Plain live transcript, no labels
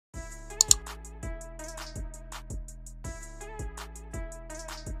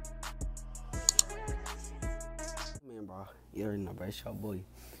y'all. You already know, bro. It's your boy.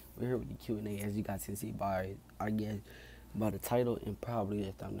 We're here with the Q&A, as you guys can see by, I guess, by the title and probably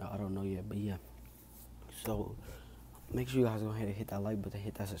the thumbnail. I don't know yet, but yeah. So, make sure you guys go ahead and hit that like button,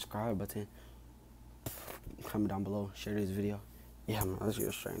 hit that subscribe button, comment down below, share this video. Yeah, man, let's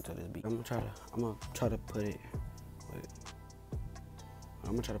get straight into this beat. I'm gonna try to put it, wait.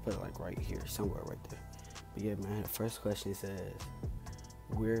 I'm gonna try to put it like right here, somewhere right there. But yeah, man, the first question says,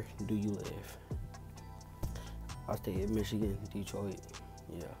 where do you live? I stay in Michigan, Detroit.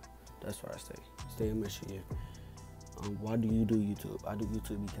 Yeah, that's where I stay. Stay in Michigan. Why do you do YouTube? I do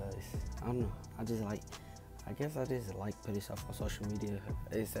YouTube because, I don't know, I just like putting stuff on social media,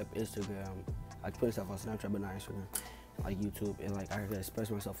 except Instagram. I put stuff on Snapchat, but not Instagram. Like YouTube, and like I can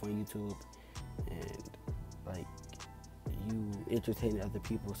express myself on YouTube, and like you entertain other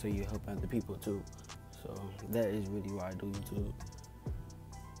people, so you help other people too. So that is really why I do YouTube.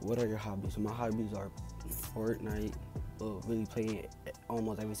 What are your hobbies? My hobbies are Fortnite, really playing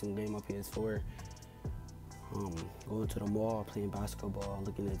almost every single game on PS4. Going to the mall, playing basketball,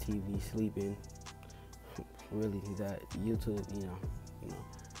 looking at TV, sleeping. Really, that YouTube, you know.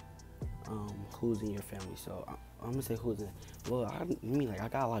 Who's in your family? So I'm gonna say who's in. Well, I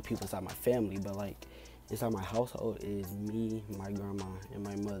got a lot of people inside my family, but like inside my household is me, my grandma, and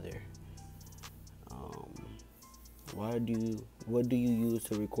my mother. What do you use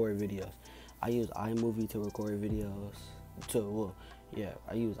to record videos? I use iMovie to record videos.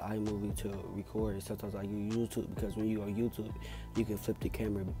 I use iMovie to record. Sometimes I use YouTube because when you on YouTube, you can flip the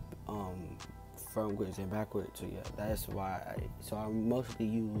camera frontwards and backwards. So yeah, that's why. I mostly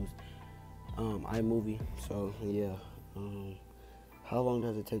use iMovie. So yeah. How long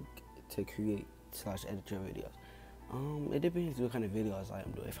does it take to create / edit your videos? It depends what kind of videos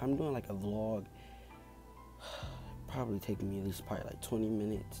I'm doing. If I'm doing like a vlog, probably take me at least like 20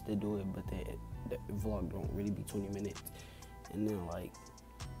 minutes to do it, but the vlog don't really be 20 minutes. And then like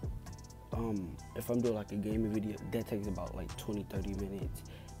if I'm doing like a gaming video, that takes about like 20-30 minutes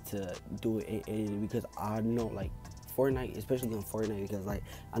to do it and edit it, because I know like Fortnite, especially on Fortnite, because like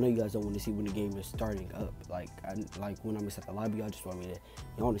I know you guys don't want to see when the game is starting up. Like when I'm inside the lobby, y'all just want me to,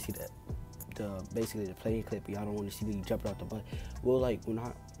 y'all want to see basically the playing clip. Y'all don't want to see me jumping out the bus. Well, like when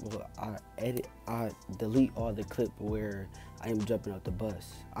I delete all the clip where I am jumping out the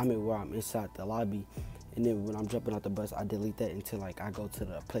bus. I mean where I'm inside the lobby, and then when I'm jumping out the bus, I delete that until like I go to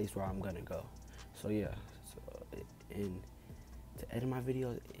the place where I'm gonna go. So yeah, and to edit my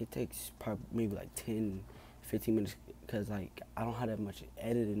videos, it takes probably maybe like 10-15 minutes, because like I don't have that much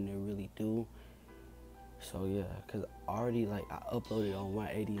editing to really do. So yeah, because already like I uploaded on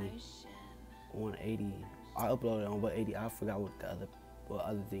 180. I uploaded on 180. I forgot what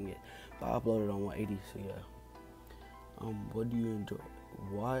other thing is, but I uploaded on 180. So yeah. What do you enjoy?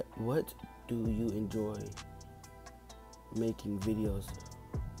 What do you enjoy making videos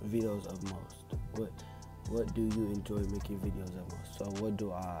of most? What do you enjoy making videos of most? So what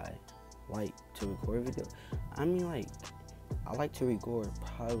do I like to record videos? I mean, like I like to record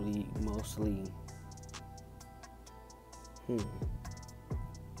probably mostly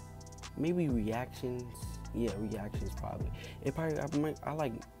maybe reactions. Yeah, reactions probably. I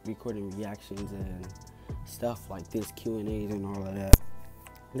like recording reactions and stuff like this, Q&As and all of that.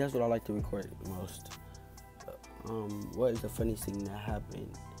 That's what I like to record most. What is the funniest thing that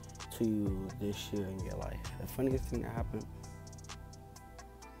happened to you this year in your life? The funniest thing that happened?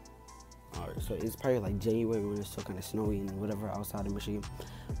 Alright, so it's probably like January when it's still kind of snowy and whatever outside of Michigan.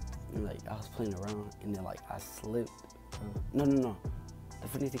 And like I was playing around and then like I slipped. No. The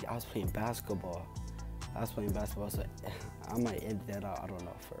funny thing, I was playing basketball. So I might edit that out. I don't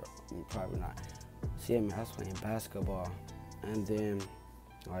know, probably not. So yeah, man, I was playing basketball, and then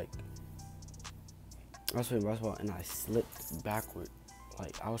like I was playing basketball and I slipped backward.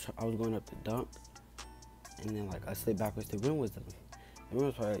 Like I was going up to dunk, and then like I slipped backwards. The rim was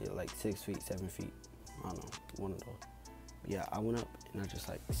probably like 6 feet, 7 feet. I don't know, one of those. Yeah, I went up and I just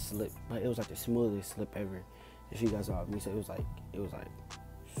like slipped, but it was like the smoothest slip ever. If you guys saw me, so it was like,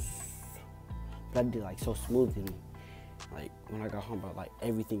 but I did like so smoothly. Like when I got home, but like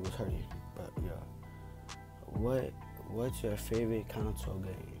everything was hurting. But yeah, what's your favorite console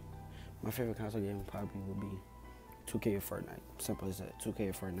game? My favorite console game probably would be 2K or Fortnite. Simple as that, 2K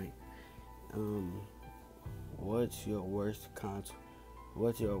or Fortnite. What's your worst console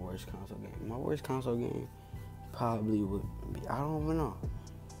game? My worst console game probably would be, I don't even know.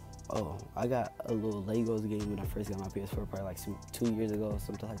 Oh, I got a little Legos game when I first got my PS4, probably like 2 years ago,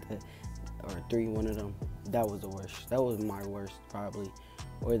 something like that, or 3, one of them. That was the worst. That was my worst, probably.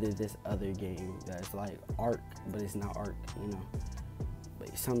 Or there's this other game that's like Ark, but it's not Ark, you know. But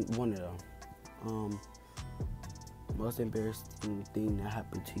one of them. Most embarrassing thing that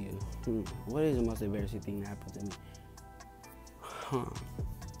happened to you. What is the most embarrassing thing that happened to me?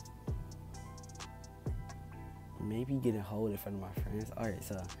 Maybe getting hold in front of my friends. Alright,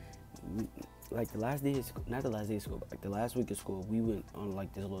 so like the last day of school, not the last day of school, but like the last week of school, we went on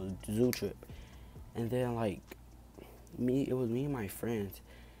like this little zoo trip. And then like it was me and my friends.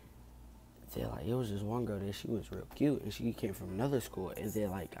 Then like it was this one girl that she was real cute and she came from another school. And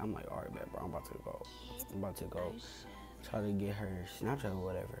then like I'm like, alright, man, bro, I'm about to go try to get her Snapchat or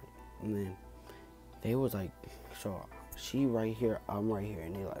whatever. And then they was like, so she right here, I'm right here,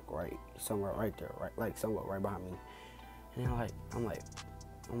 and they like right somewhere right there, right like somewhere right behind me. And then like I'm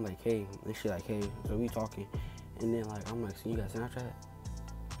like, hey, and she like, hey, so we talking. And then like I'm like, so you got Snapchat?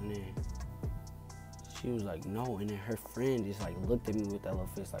 And then she was like, no. And then her friend just like looked at me with that little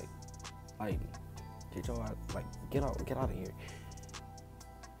face like get your out, like get out of here.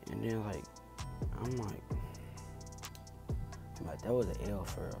 And then like I'm like that was an L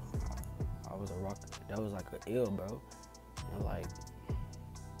for real. I was a rock. That was like an L, bro. And like,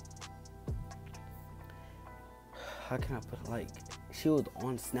 how can I put it? Like, she was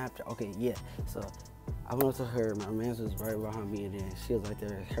on Snapchat. Okay, yeah. So I went up to her. My man was right behind me, and then she was right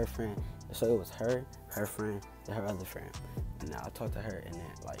there. Her friend. So it was her friend, and her other friend. And I talked to her, and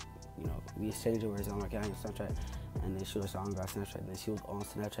then like, you know, we exchanged words on like, I ain't Snapchat, and then she was on Snapchat, and then she was on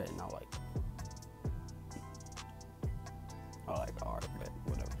Snapchat, and I was like, alright, but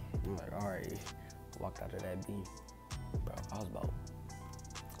whatever. I'm like, alright. Walked out of that beam, bro. I was about,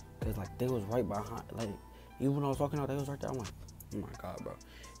 cause like they was right behind, like even when I was walking out, they was right there. I'm like, oh my god, bro.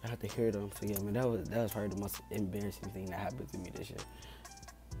 I had to hear them. So yeah, man, that was probably the most embarrassing thing that happened to me this year.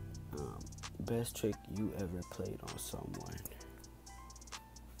 Best trick you ever played on someone.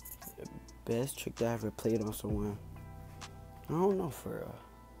 Best trick that I ever played on someone. I don't know for real.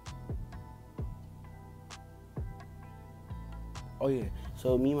 Oh yeah,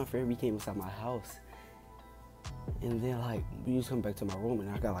 so me and my friend, we came inside my house. And then like we just come back to my room and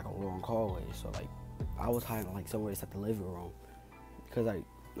I got like a long hallway. So like I was hiding like somewhere it's at the living room. Because like,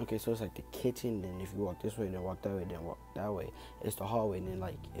 okay, so it's like the kitchen, then if you walk this way, then walk that way, then walk that way, it's the hallway. And then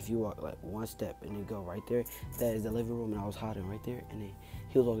like if you walk like one step and then go right there, that is the living room. And I was hiding right there. And then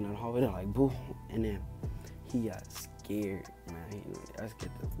he was walking down the hallway and like boom. And then he got scared, man. I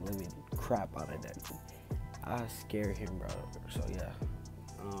scared the living crap out of that. I scared him, bro. So yeah.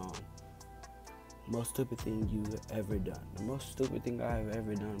 Most stupid thing you ever done. The most stupid thing I have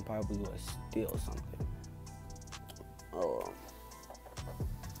ever done probably was steal something.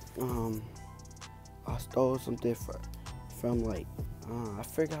 I stole something from like, I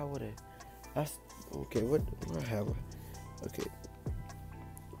forgot what it. That's okay. What have I? Okay.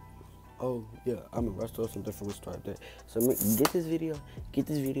 Oh yeah, I stole something from a store. So get this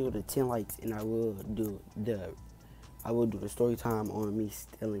video to 10 likes, and I will do the story time on me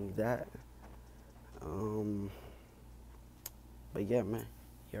stealing that. But yeah, man,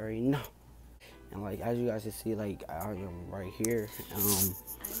 you already know. And like, as you guys can see, like I am right here.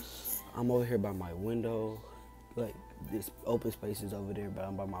 I'm over here by my window. Like this open space is over there, but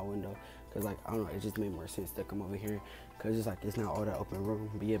I'm by my window. Cause like, I don't know, it just made more sense to come over here. Cause it's like, it's not all that open room.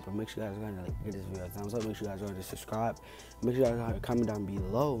 But yeah, but make sure you guys are gonna like give this video a thumbs up. Make sure you guys are gonna subscribe. Make sure you guys are gonna comment down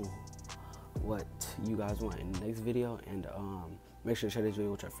below what you guys want in the next video. And make sure to share this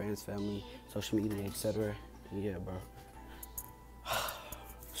video with your friends, family, social media, etc. Yeah, bro.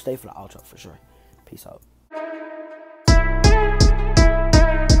 Stay for the outro for sure. Peace out.